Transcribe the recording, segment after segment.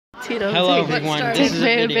Tito. Hello everyone, this is a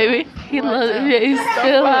Man, video. baby. He loves it. He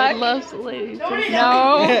still loves ladies.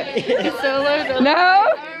 No. He still learned.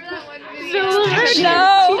 No. Still learned.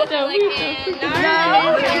 No. Tito.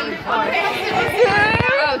 No.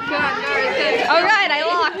 Oh God. All right, I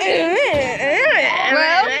locked.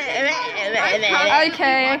 Well.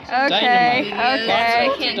 Okay.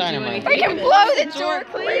 Dynamite. We can blow the door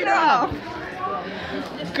clean off.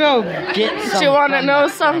 Go get some. Do you want to know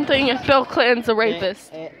something? If Bill Clinton's a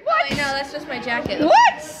rapist. What? No, that's just my jacket.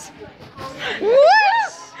 What?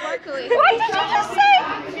 Sparkly. What did you just say?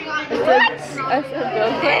 I said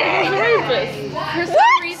Bill Clinton's a rapist. For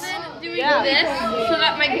some reason, doing this so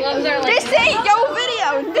that my gloves are like This ain't your video.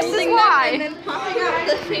 This is and why. then popping out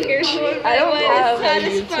the fingers one I don't by have one. a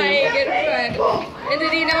It's satisfying and fun. And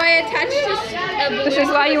did you know I attached a balloon? This is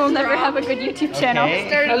why you will never have a good YouTube channel.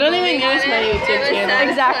 Okay. I don't even use my YouTube channel.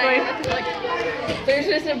 Exactly. There's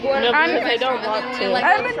just a one. No, because I don't want to.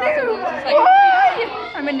 I'm a noob.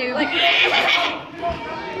 I'm a noob.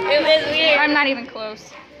 It was weird. I'm not even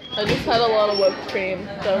close. I just had a lot of whipped cream.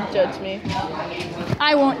 Don't judge me.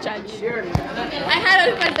 I won't judge. I had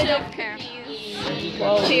a bunch of cookies.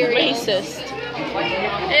 Well, racist.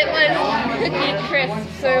 It was cookie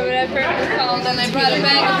crisps or whatever it was called, and I brought a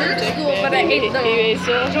bag of them to school, but I ate them. He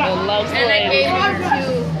loves And I gave them to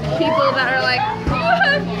people that are like,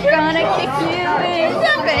 Gonna kick you in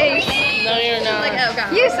the face. No, you're like, not. oh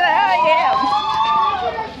God. You say I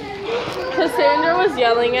Cassandra was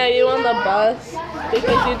yelling at you on the bus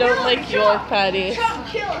because you don't like York patties.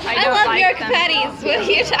 I love York patties. What are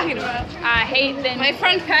you talking about? I hate them. My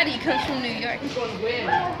friend Patty comes from New York.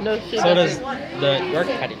 No, she So does doesn't. the York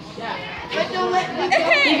patty.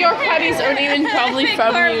 The York patties aren't even probably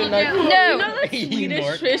from New York. No. You know that You Swedish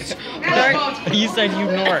York. fish. You said you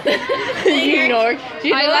Nork. New York.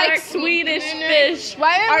 You know I that like Swedish fish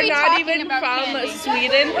Why are are we not talking even about from candy?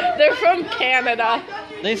 Sweden. They're from Canada.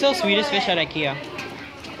 They sell Swedish fish at IKEA.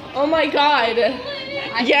 Oh my God.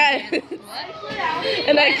 Yes.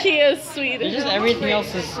 And IKEA is Swedish. There's just everything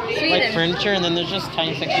else is like furniture, and then there's just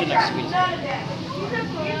tiny section of Swedish.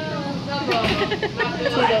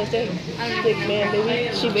 Tito's big man,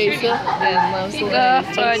 baby. She bakes it and loves the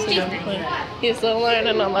He's still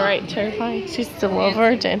learning on the right terrifying. She's still a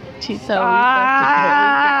virgin. She's so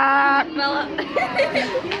I'm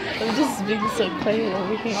just being so quiet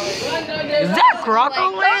over here. Is that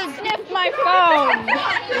crocodile? Don't sniff my phone,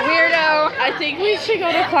 weirdo. I think we should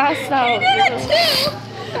go to class now.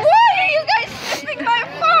 Why are you guys sniffing my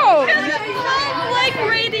phone? Like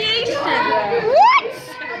radiation. What?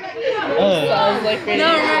 Sounds like radio. No,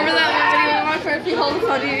 remember that one video of my friend? If you hold the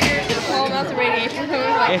phone to your ear, it's all about the radiation coming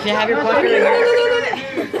like. If you have your plug in your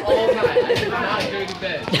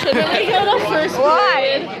Should we go to first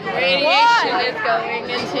grade? Radiation is going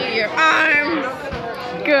into your arms.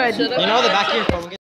 Good. You know the back of your phone.